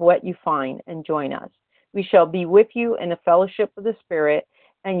freely of what you find and join us. We shall be with you in the fellowship of the Spirit,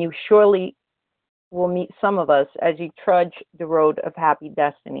 and you surely will meet some of us as you trudge the road of happy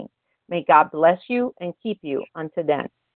destiny. May God bless you and keep you unto then.